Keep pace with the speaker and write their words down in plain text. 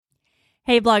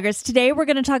Hey bloggers, today we're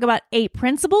going to talk about 8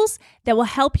 principles that will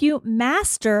help you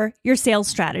master your sales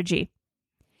strategy.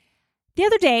 The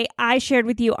other day, I shared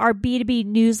with you our B2B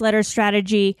newsletter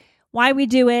strategy, why we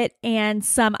do it, and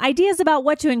some ideas about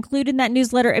what to include in that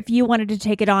newsletter if you wanted to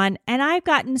take it on. And I've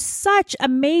gotten such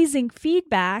amazing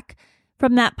feedback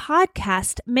from that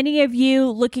podcast. Many of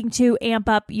you looking to amp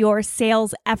up your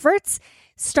sales efforts,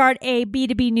 start a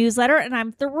B2B newsletter, and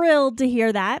I'm thrilled to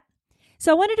hear that.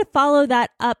 So I wanted to follow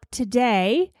that up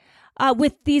today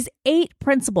with these 8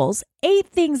 principles, 8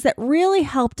 things that really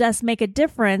helped us make a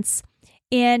difference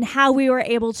in how we were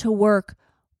able to work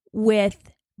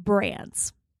with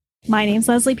brands. My name's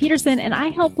Leslie Peterson, and I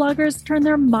help bloggers turn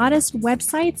their modest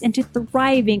websites into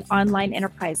thriving online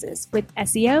enterprises with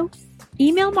SEO,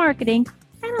 email marketing,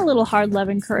 and a little hard love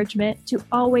encouragement to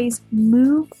always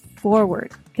move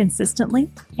forward consistently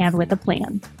and with a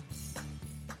plan.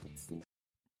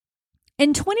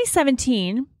 In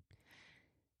 2017,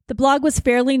 the blog was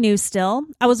fairly new still.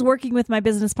 I was working with my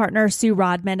business partner, Sue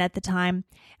Rodman, at the time,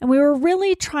 and we were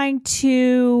really trying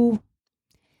to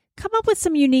come up with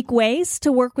some unique ways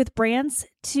to work with brands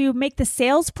to make the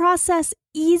sales process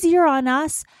easier on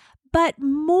us, but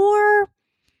more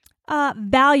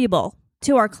valuable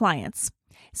to our clients.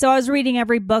 So I was reading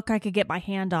every book I could get my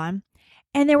hand on,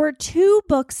 and there were 2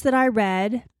 books that I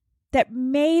read that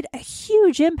made a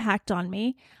huge impact on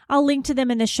me. I'll link to them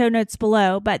in the show notes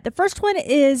below. But the first one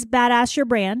is Badass Your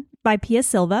Brand by Pia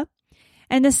Silva.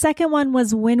 And the second one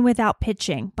was Win Without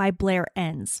Pitching by Blair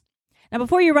Enns. Now,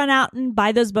 before you run out and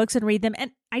buy those books and read them,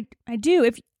 and I do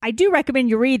recommend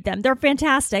you read them. They're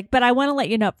fantastic, but I want to let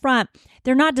you know up front,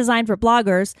 they're not designed for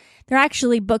bloggers. They're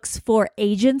actually books for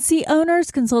agency owners,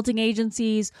 consulting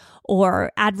agencies,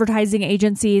 or advertising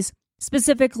agencies,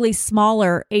 specifically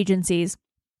smaller agencies.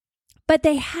 But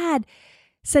they had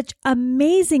such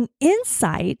amazing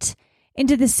insight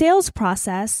into the sales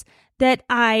process that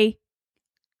I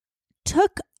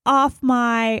took off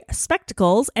my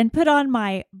spectacles and put on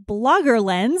my blogger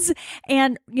lens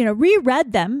and,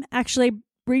 reread them, actually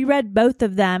reread both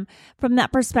of them from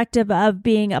that perspective of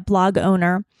being a blog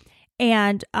owner,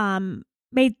 and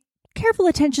made careful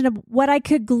attention of what I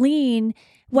could glean,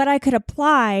 what I could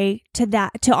apply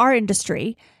to our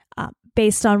industry,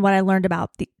 based on what I learned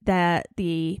about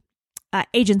the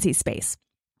agency space.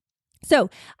 So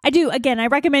I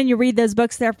recommend you read those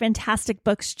books. They're fantastic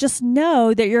books. Just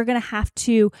know that you're going to have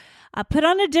to put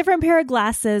on a different pair of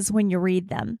glasses when you read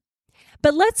them.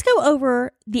 But let's go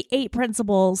over the 8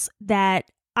 principles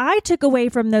that I took away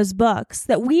from those books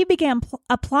that we began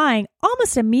applying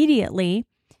almost immediately,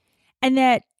 and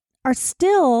that are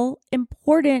still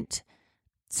important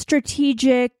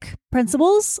strategic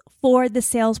principles for the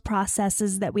sales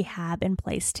processes that we have in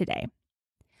place today.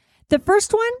 The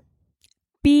first one,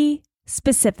 be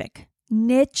specific,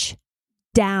 niche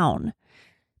down.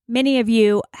 Many of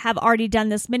you have already done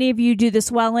this. Many of you do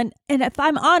this well. And if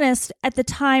I'm honest, at the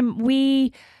time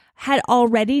we had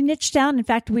already niched down. In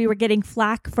fact, we were getting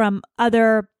flack from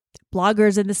other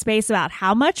bloggers in the space about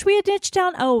how much we had niched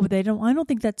down. Oh, I don't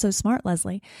think that's so smart,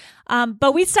 Leslie.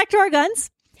 But we stuck to our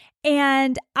guns.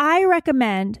 And I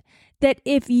recommend that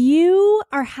if you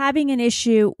are having an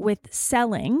issue with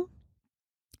selling,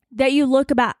 that you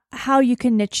look about how you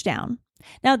can niche down.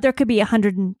 Now, there could be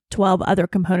 112 other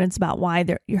components about why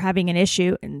you're having an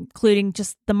issue, including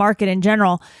just the market in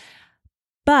general.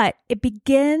 But it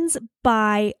begins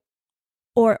by,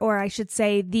 or I should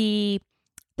say, the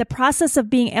process of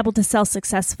being able to sell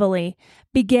successfully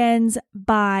begins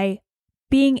by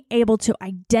being able to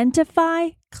identify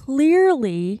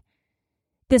clearly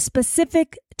the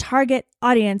specific target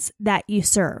audience that you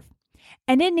serve.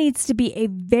 And it needs to be a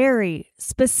very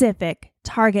specific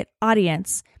target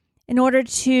audience in order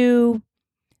to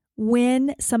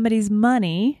win somebody's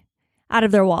money out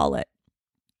of their wallet.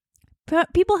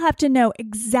 People have to know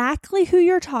exactly who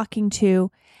you're talking to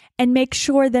and make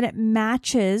sure that it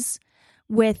matches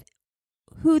with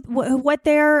what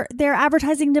their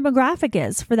advertising demographic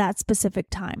is for that specific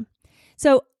time.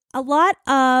 So a lot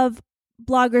of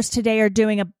bloggers today are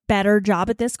doing a better job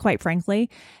at this, quite frankly.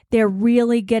 They're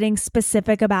really getting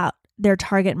specific about their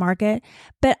target market.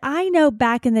 But I know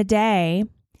back in the day,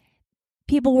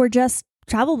 people were just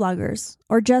travel bloggers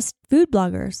or just food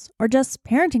bloggers or just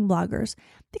parenting bloggers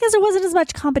because there wasn't as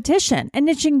much competition and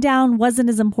niching down wasn't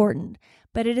as important.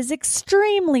 But it is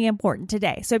extremely important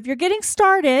today. So if you're getting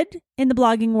started in the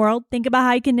blogging world, think about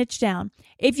how you can niche down.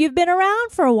 If you've been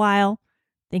around for a while,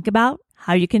 think about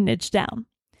how you can niche down.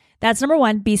 That's number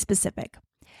 1, be specific.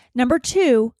 Number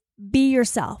 2, be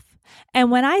yourself. And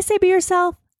when I say be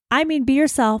yourself, I mean be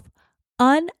yourself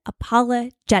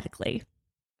unapologetically.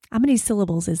 How many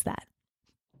syllables is that?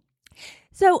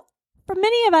 So for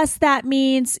many of us, that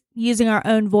means using our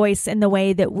own voice in the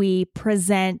way that we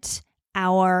present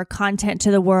our content to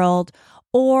the world,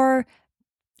 or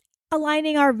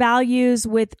aligning our values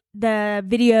with the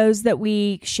videos that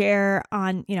we share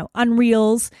on, on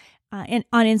Reels, on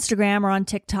Instagram or on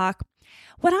TikTok.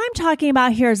 What I'm talking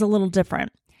about here is a little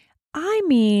different. I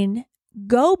mean,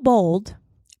 go bold,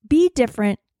 be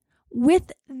different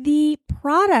with the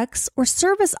products or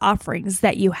service offerings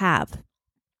that you have.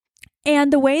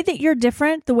 And the way that you're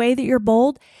different, the way that you're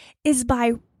bold, is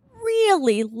by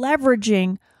really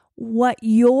leveraging what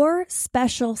your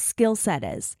special skill set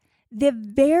is. The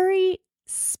very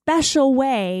special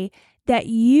way that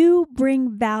you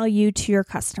bring value to your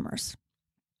customers.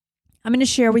 I'm going to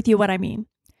share with you what I mean.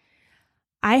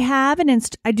 I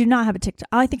do not have a TikTok.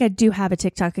 I think I do have a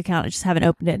TikTok account. I just haven't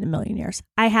opened it in a million years.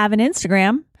 I have an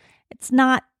Instagram. It's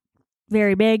not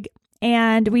very big,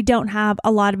 and we don't have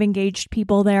a lot of engaged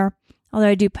people there, although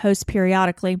I do post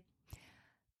periodically.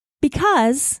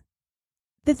 Because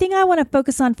the thing I want to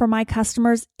focus on for my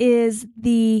customers is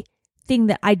the thing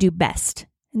that I do best,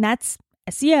 and that's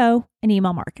SEO and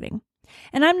email marketing.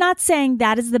 And I'm not saying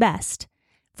that is the best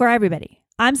for everybody.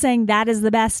 I'm saying that is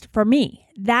the best for me.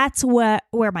 That's where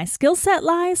my skill set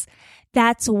lies.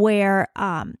 That's where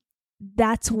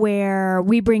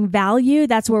we bring value.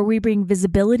 That's where we bring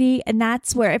visibility. And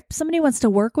that's where, if somebody wants to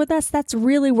work with us, that's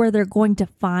really where they're going to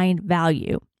find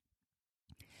value.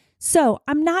 So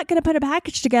I'm not going to put a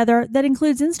package together that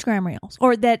includes Instagram Reels,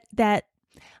 or that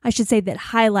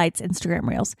highlights Instagram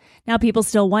Reels. Now, people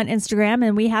still want Instagram,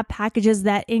 and we have packages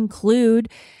that include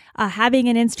having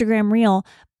an Instagram Reel,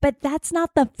 but that's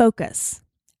not the focus.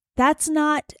 That's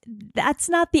not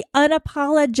the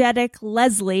unapologetic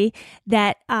Leslie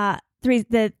that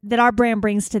our brand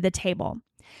brings to the table.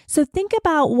 So think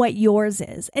about what yours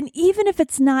is. And even if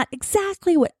it's not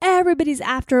exactly what everybody's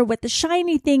after, what the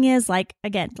shiny thing is, like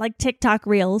TikTok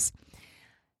Reels,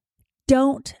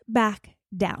 don't back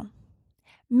down.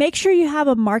 Make sure you have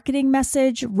a marketing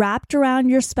message wrapped around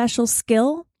your special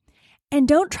skill, and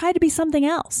don't try to be something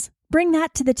else. Bring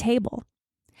that to the table.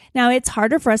 Now, it's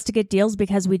harder for us to get deals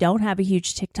because we don't have a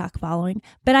huge TikTok following,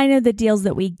 but I know the deals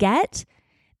that we get,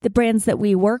 the brands that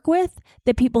we work with,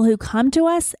 the people who come to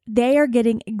us, they are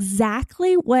getting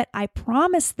exactly what I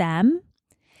promised them,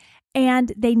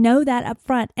 and they know that up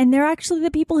front, and they're actually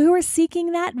the people who are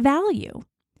seeking that value.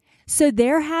 So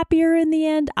they're happier in the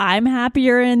end. I'm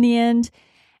happier in the end.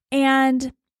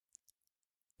 And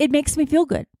it makes me feel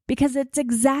good because it's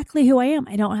exactly who I am.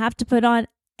 I don't have to put on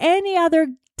any other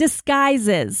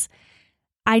disguises.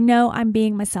 I know I'm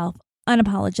being myself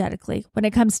unapologetically when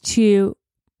it comes to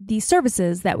the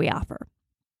services that we offer.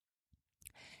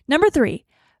 Number 3,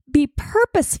 be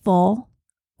purposeful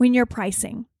when you're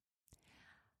pricing.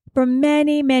 For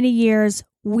many, many years,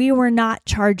 we were not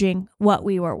charging what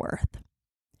we were worth.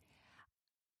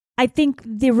 I think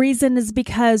the reason is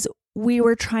because we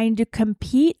were trying to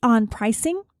compete on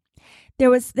pricing.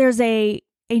 There's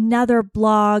another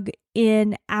blog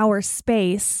in our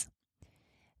space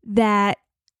that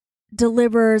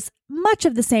delivers much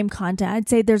of the same content. I'd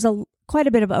say there's quite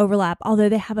a bit of overlap, although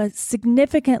they have a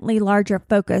significantly larger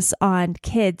focus on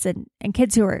kids and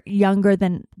kids who are younger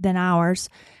than ours.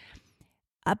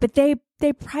 But they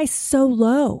price so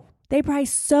low.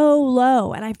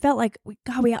 And I felt like,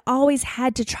 we always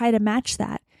had to try to match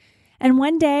that. And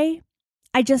one day,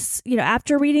 I just,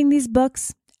 after reading these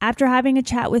books, after having a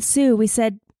chat with Sue, we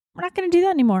said, we're not going to do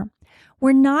that anymore.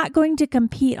 We're not going to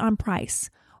compete on price.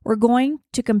 We're going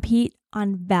to compete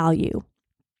on value.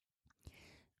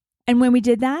 And when we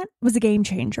did that, it was a game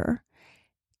changer.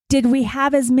 Did we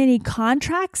have as many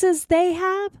contracts as they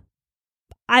have?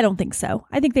 I don't think so.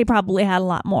 I think they probably had a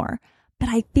lot more. But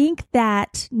I think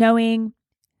that knowing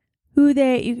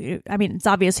it's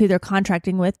obvious who they're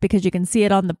contracting with because you can see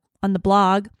it on the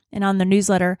blog and on the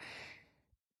newsletter,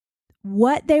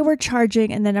 what they were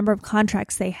charging and the number of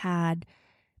contracts they had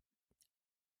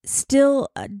still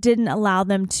didn't allow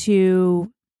them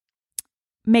to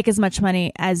make as much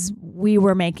money as we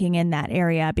were making in that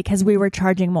area because we were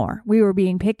charging more. We were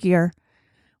being pickier.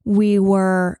 We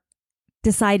were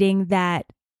deciding that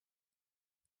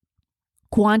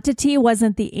quantity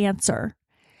wasn't the answer,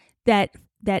 that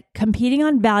competing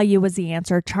on value was the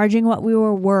answer, charging what we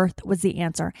were worth was the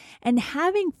answer. And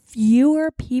having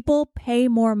fewer people pay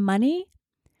more money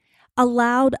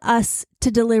allowed us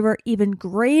to deliver even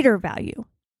greater value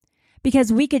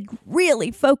because we could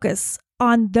really focus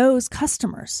on those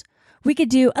customers. We could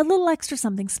do a little extra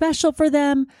something special for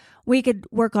them. We could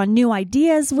work on new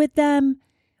ideas with them.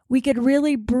 We could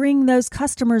really bring those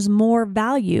customers more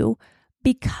value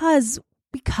because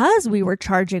we were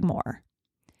charging more.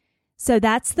 So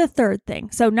that's the third thing.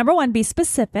 So number 1, be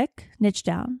specific, niche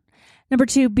down. Number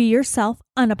 2, be yourself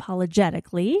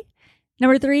unapologetically.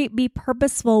 Number 3, be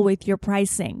purposeful with your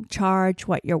pricing. Charge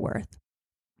what you're worth.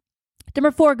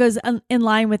 Number 4 goes in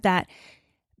line with that.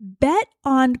 Bet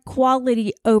on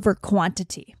quality over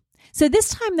quantity. So this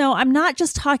time, though, I'm not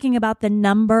just talking about the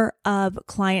number of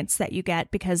clients that you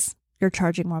get because you're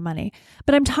charging more money,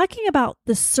 but I'm talking about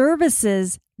the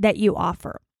services that you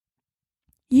offer.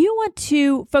 You want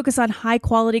to focus on high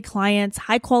quality clients,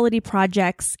 high quality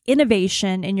projects,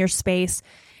 innovation in your space.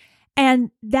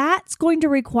 And that's going to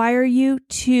require you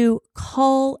to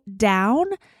cull down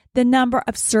the number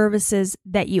of services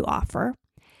that you offer.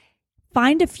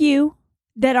 Find a few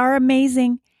that are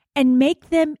amazing and make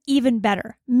them even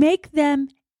better. Make them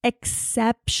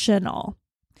exceptional.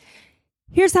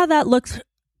 Here's how that looks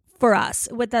for us,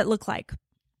 what that looked like.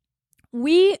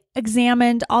 We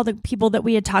examined all the people that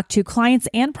we had talked to, clients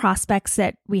and prospects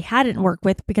that we hadn't worked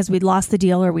with because we'd lost the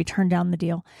deal or we turned down the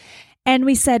deal. And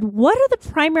we said, what are the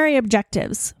primary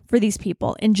objectives for these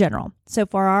people in general? So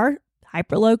for our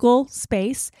hyperlocal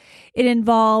space, it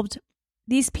involved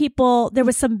these people, there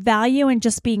was some value in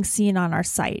just being seen on our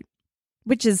site,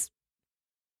 which is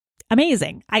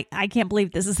amazing. I can't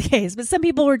believe this is the case. But some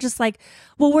people were just like,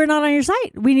 well, we're not on your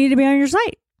site. We need to be on your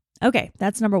site. Okay,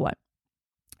 that's number 1.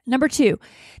 Number 2,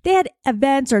 they had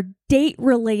events or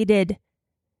date-related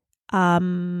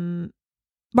marketing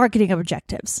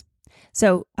objectives.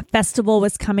 So a festival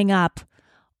was coming up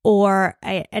or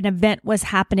an event was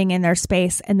happening in their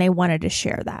space and they wanted to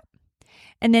share that.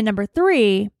 And then number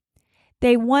 3,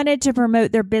 they wanted to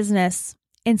promote their business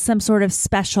in some sort of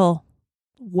special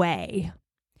way.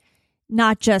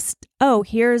 Not just, oh,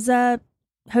 here's a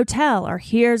hotel or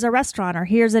here's a restaurant or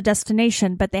here's a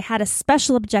destination, but they had a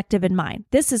special objective in mind.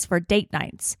 This is for date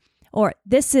nights or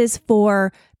this is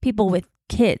for people with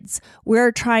kids.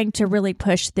 We're trying to really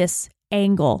push this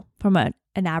angle from an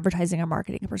advertising or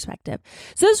marketing perspective.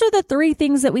 So those are the 3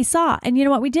 things that we saw. And you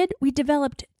know what we did? We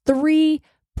developed 3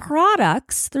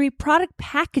 product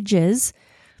packages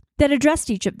that addressed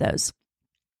each of those.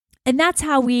 And that's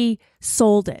how we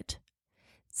sold it.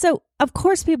 So, of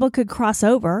course, people could cross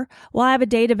over. Well, I have a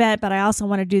date event, but I also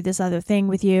want to do this other thing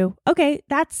with you. Okay,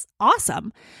 that's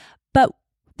awesome. But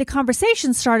the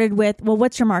conversation started with, well,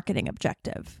 what's your marketing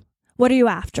objective? What are you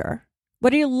after?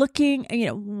 What are you looking,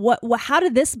 how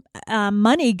did this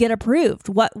money get approved?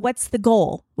 What's the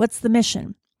goal? What's the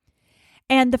mission?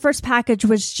 And the first package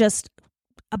was just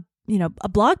a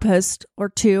blog post or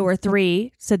 2 or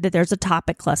 3 said that there's a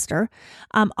topic cluster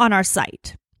on our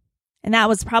site. And that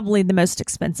was probably the most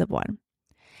expensive one.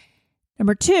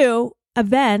 Number 2,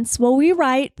 events. Well, we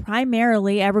write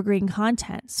primarily evergreen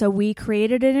content. So we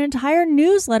created an entire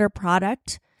newsletter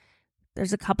product.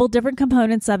 There's a couple different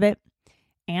components of it,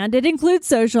 and it includes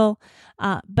social.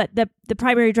 But the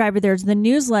primary driver there is the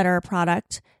newsletter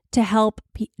product to help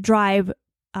drive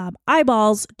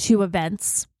eyeballs to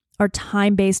events or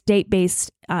time-based,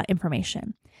 date-based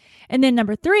information. And then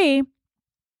number 3,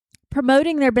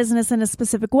 promoting their business in a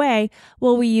specific way.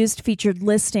 Well, we used featured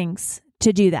listings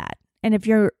to do that. And if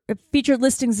featured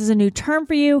listings is a new term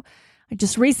for you, I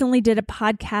just recently did a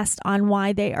podcast on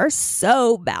why they are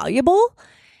so valuable.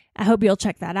 I hope you'll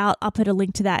check that out. I'll put a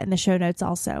link to that in the show notes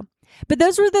also. But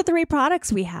those were the 3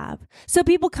 products we have. So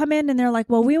people come in and they're like,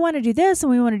 well, we want to do this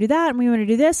and we want to do that and we want to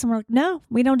do this. And we're like, no,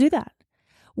 we don't do that.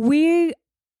 We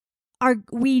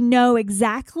know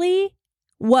exactly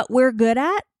what we're good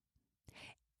at.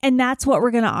 And that's what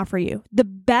we're going to offer you, the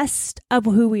best of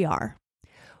who we are.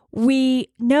 We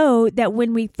know that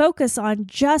when we focus on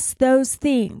just those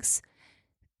things,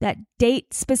 that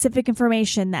date-specific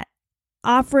information, that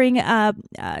offering a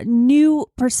new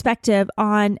perspective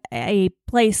on a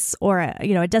place or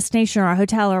a destination or a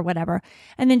hotel or whatever,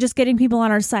 and then just getting people on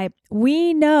our site,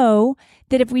 we know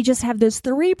that if we just have those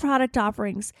 3 product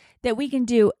offerings that we can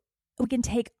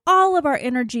take all of our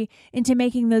energy into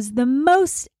making those the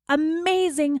most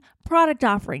amazing product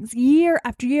offerings year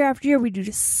after year after year. We do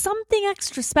just something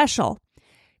extra special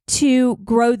to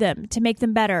grow them, to make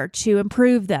them better, to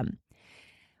improve them.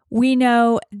 We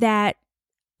know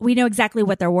exactly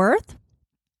what they're worth,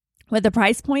 what the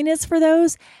price point is for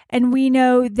those. And we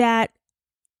know that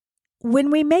when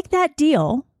we make that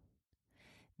deal,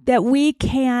 that we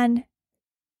can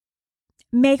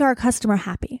make our customer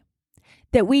happy,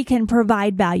 that we can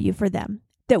provide value for them,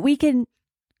 that we can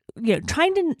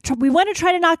we want to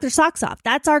try to knock their socks off.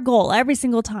 That's our goal every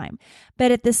single time. But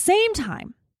at the same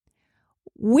time,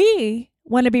 we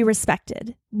want to be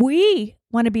respected. We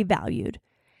want to be valued.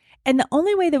 And the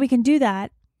only way that we can do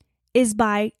that is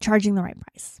by charging the right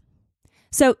price.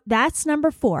 So that's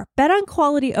number 4. Bet on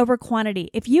quality over quantity.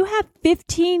 If you have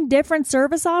 15 different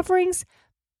service offerings,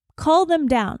 call them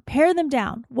down, pare them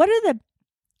down. What are the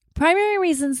primary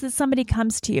reasons that somebody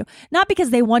comes to you? Not because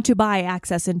they want to buy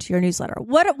access into your newsletter.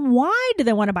 Why do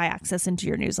they want to buy access into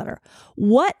your newsletter?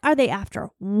 What are they after?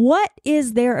 What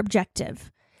is their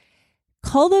objective?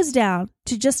 Cull those down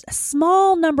to just a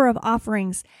small number of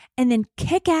offerings and then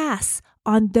kick ass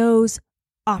on those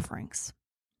offerings.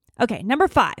 Okay, number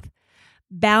 5,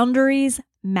 boundaries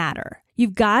matter.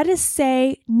 You've got to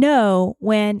say no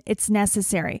when it's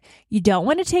necessary. You don't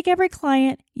want to take every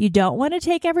client. You don't want to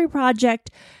take every project.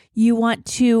 You want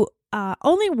to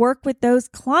only work with those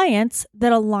clients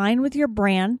that align with your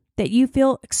brand, that you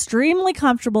feel extremely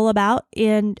comfortable about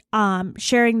in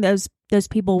sharing those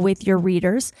people with your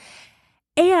readers,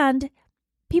 and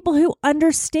people who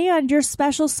understand your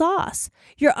special sauce,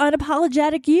 your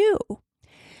unapologetic you.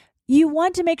 You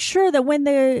want to make sure that when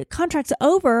the contract's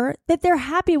over, that they're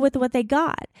happy with what they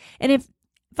got. And if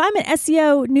I'm an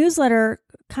SEO newsletter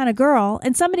kind of girl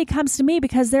and somebody comes to me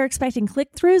because they're expecting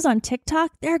click-throughs on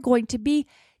TikTok, they're going to be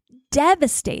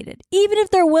devastated, even if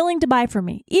they're willing to buy from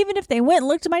me. Even if they went and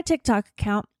looked at my TikTok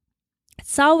account,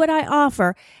 saw what I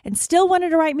offer, and still wanted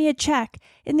to write me a check,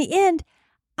 in the end,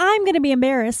 I'm going to be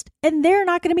embarrassed and they're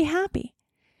not going to be happy.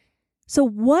 So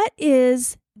what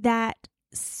is that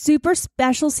super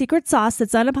special secret sauce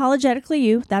that's unapologetically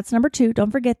you? That's number 2. Don't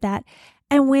forget that.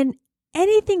 And when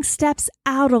anything steps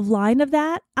out of line of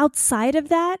that, outside of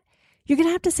that, you're going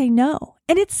to have to say no.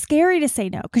 And it's scary to say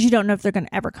no because you don't know if they're going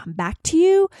to ever come back to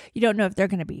you. You don't know if they're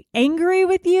going to be angry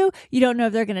with you. You don't know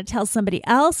if they're going to tell somebody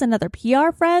else, another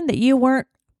PR friend, that you weren't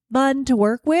fun to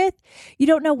work with. You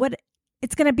don't know what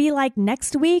it's going to be like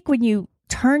next week when you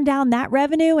turn down that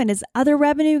revenue, and is other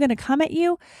revenue going to come at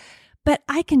you? But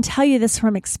I can tell you this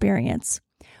from experience.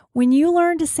 When you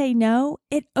learn to say no,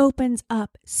 it opens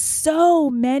up so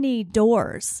many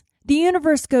doors. The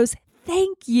universe goes,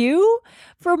 thank you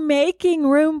for making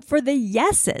room for the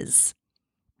yeses.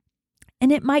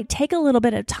 And it might take a little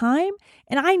bit of time.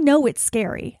 And I know it's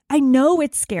scary. I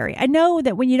know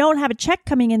that when you don't have a check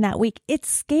coming in that week, it's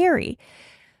scary.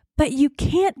 But you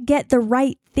can't get the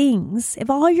right things if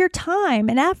all your time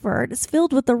and effort is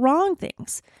filled with the wrong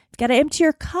things. You've got to empty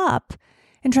your cup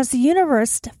and trust the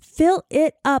universe to fill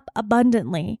it up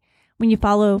abundantly when you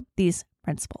follow these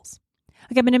principles.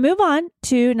 Okay, I'm going to move on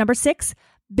to number 6,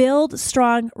 build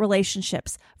strong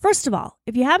relationships. First of all,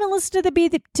 if you haven't listened to the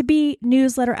B2B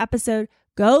newsletter episode,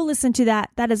 go listen to that.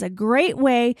 That is a great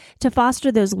way to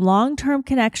foster those long-term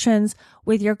connections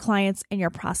with your clients and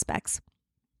your prospects.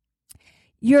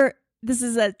 This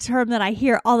is a term that I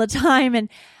hear all the time, and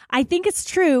I think it's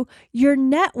true. Your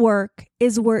network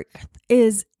is I'm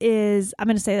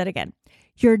going to say that again.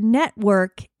 Your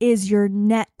network is your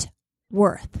net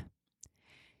worth.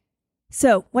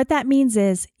 So what that means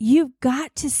is you've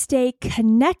got to stay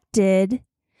connected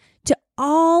to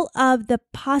all of the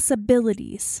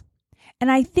possibilities.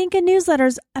 And I think a newsletter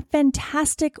is a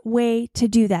fantastic way to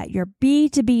do that. Your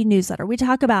B2B newsletter. We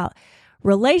talk about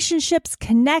relationships,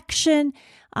 connection,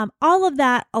 all of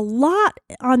that a lot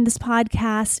on this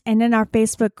podcast and in our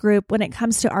Facebook group when it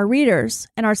comes to our readers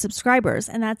and our subscribers.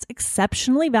 And that's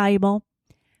exceptionally valuable.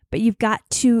 But you've got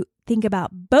to think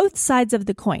about both sides of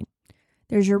the coin.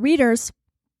 There's your readers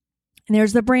and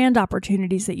there's the brand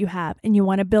opportunities that you have. And you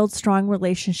want to build strong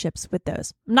relationships with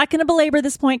those. I'm not going to belabor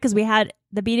this point because we had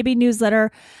the B2B newsletter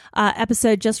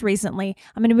episode just recently.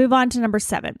 I'm going to move on to number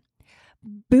 7.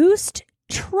 Boost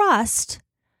trust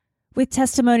with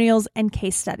testimonials and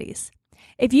case studies.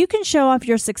 If you can show off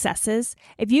your successes,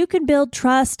 if you can build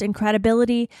trust and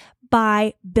credibility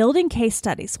by building case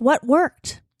studies, what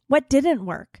worked, what didn't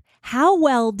work, how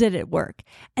well did it work,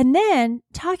 and then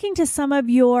talking to some of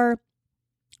your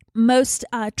most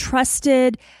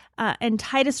trusted and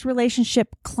tightest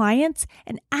relationship clients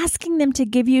and asking them to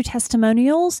give you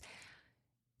testimonials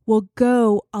will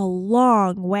go a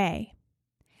long way.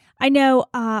 I know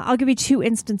I'll give you 2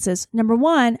 instances. Number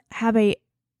 1, I have a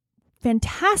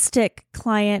fantastic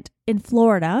client in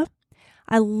Florida.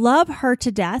 I love her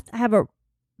to death. I have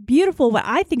what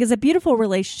I think is a beautiful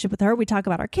relationship with her. We talk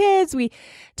about our kids. We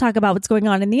talk about what's going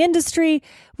on in the industry.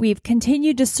 We've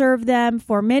continued to serve them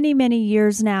for many, many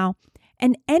years now.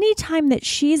 And anytime that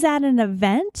she's at an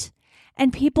event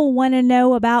and people want to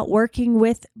know about working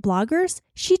with bloggers,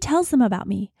 she tells them about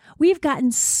me. We've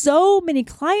gotten so many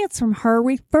clients from her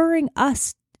referring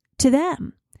us to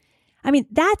them. I mean,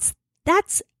 that's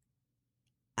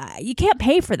you can't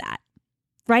pay for that,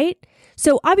 right?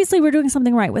 So obviously we're doing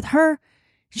something right with her.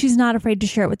 She's not afraid to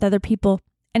share it with other people,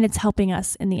 and it's helping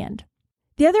us in the end.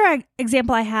 The other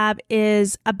example I have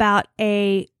is about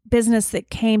a business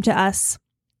that came to us.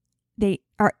 They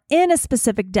are in a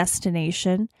specific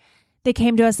destination. They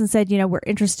came to us and said, we're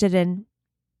interested in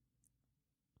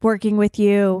working with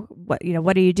you. What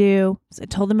do you do? So I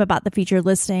told them about the featured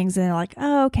listings, and they're like,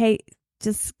 oh, okay,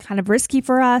 just kind of risky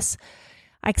for us.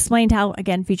 I explained how,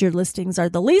 again, featured listings are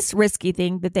the least risky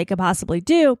thing that they could possibly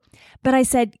do. But I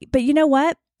said, but you know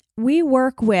what? We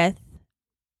work with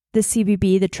the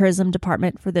CVB, the tourism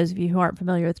department, for those of you who aren't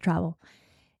familiar with travel,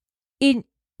 in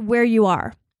where you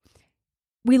are.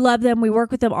 We love them. We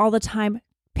work with them all the time.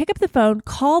 Pick up the phone,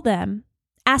 call them,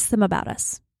 ask them about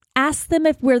us. Ask them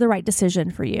if we're the right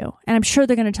decision for you. And I'm sure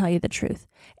they're going to tell you the truth.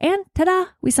 And ta-da,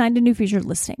 we signed a new featured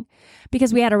listing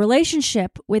because we had a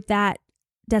relationship with that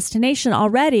destination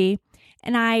already.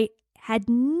 And I had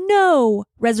no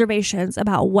reservations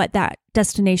about what that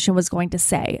destination was going to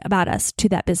say about us to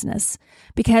that business.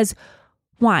 Because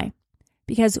why?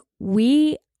 Because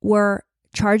we were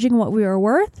charging what we were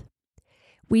worth.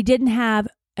 We didn't have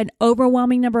an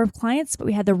overwhelming number of clients, but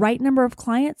we had the right number of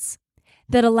clients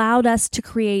that allowed us to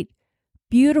create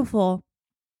beautiful,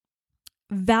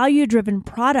 value-driven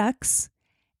products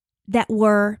that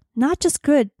were not just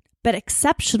good, but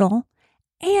exceptional.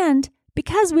 And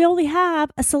because we only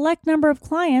have a select number of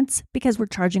clients, because we're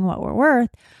charging what we're worth,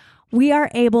 we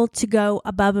are able to go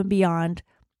above and beyond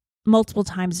multiple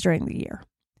times during the year.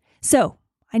 So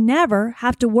I never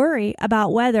have to worry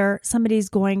about whether somebody's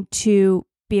going to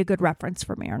be a good reference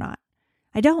for me or not.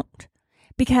 I don't,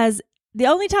 because the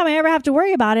only time I ever have to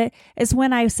worry about it is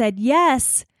when I said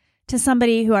yes to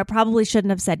somebody who I probably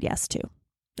shouldn't have said yes to.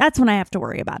 That's when I have to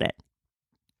worry about it.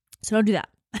 So don't do that.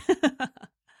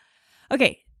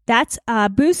 Okay, that's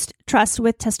boost trust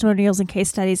with testimonials and case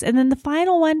studies. And then the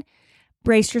final one,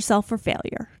 brace yourself for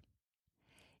failure.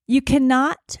 You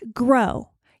cannot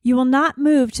grow. You will not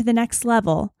move to the next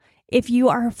level if you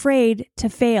are afraid to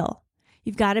fail.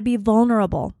 You've got to be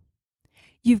vulnerable.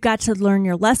 You've got to learn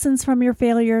your lessons from your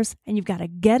failures, and you've got to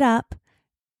get up,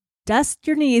 dust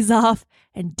your knees off,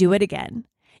 and do it again.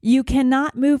 You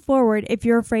cannot move forward if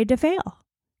you're afraid to fail.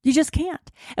 You just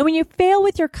can't. And when you fail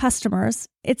with your customers,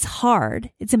 it's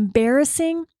hard. It's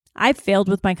embarrassing. I've failed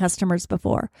with my customers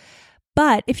before.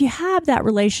 But if you have that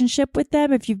relationship with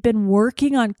them, if you've been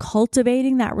working on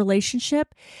cultivating that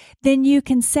relationship, then you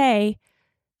can say,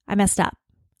 I messed up,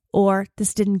 or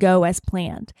this didn't go as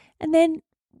planned. And then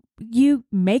you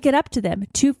make it up to them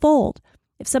twofold.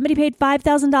 If somebody paid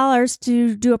 $5,000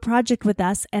 to do a project with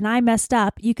us and I messed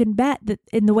up, you can bet that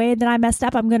in the way that I messed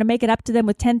up, I'm going to make it up to them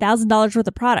with $10,000 worth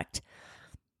of product.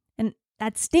 And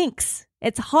that stinks.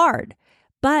 It's hard,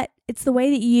 but it's the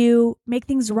way that you make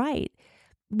things right.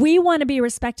 We want to be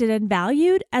respected and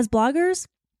valued as bloggers,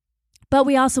 but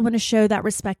we also want to show that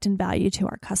respect and value to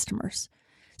our customers.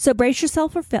 So brace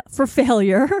yourself for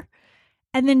failure,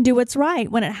 and then do what's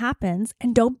right when it happens.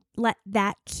 And don't let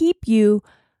that keep you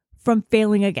from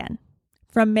failing again,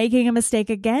 from making a mistake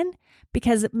again,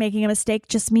 because making a mistake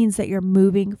just means that you're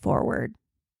moving forward.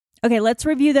 Okay, let's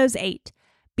review those 8.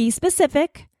 Be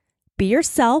specific, be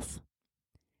yourself,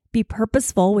 be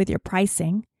purposeful with your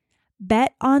pricing,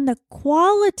 bet on the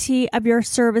quality of your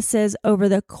services over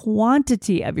the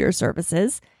quantity of your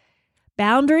services.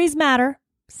 Boundaries matter.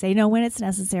 Say no when it's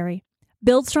necessary.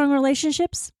 Build strong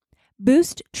relationships.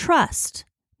 Boost trust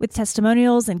with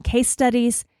testimonials and case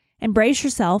studies, and brace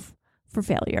yourself for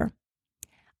failure.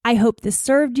 I hope this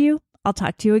served you. I'll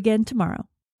talk to you again tomorrow.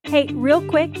 Hey, real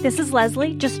quick, this is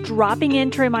Leslie, just dropping in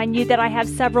to remind you that I have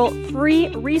several free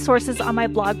resources on my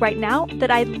blog right now that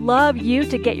I'd love you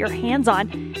to get your hands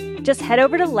on. Just head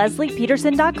over to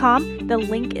lesliepeterson.com. The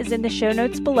link is in the show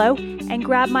notes below, and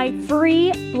grab my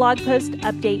free blog post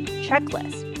update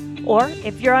checklist. Or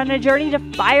if you're on a journey to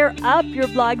fire up your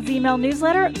blog's email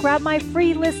newsletter, grab my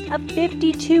free list of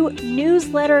 52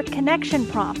 newsletter connection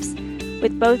prompts.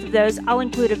 With both of those, I'll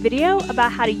include a video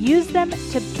about how to use them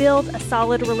to build a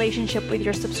solid relationship with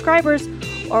your subscribers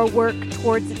or work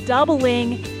towards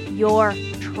doubling your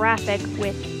traffic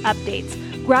with updates.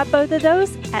 Grab both of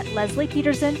those at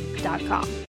lesliepeterson.com.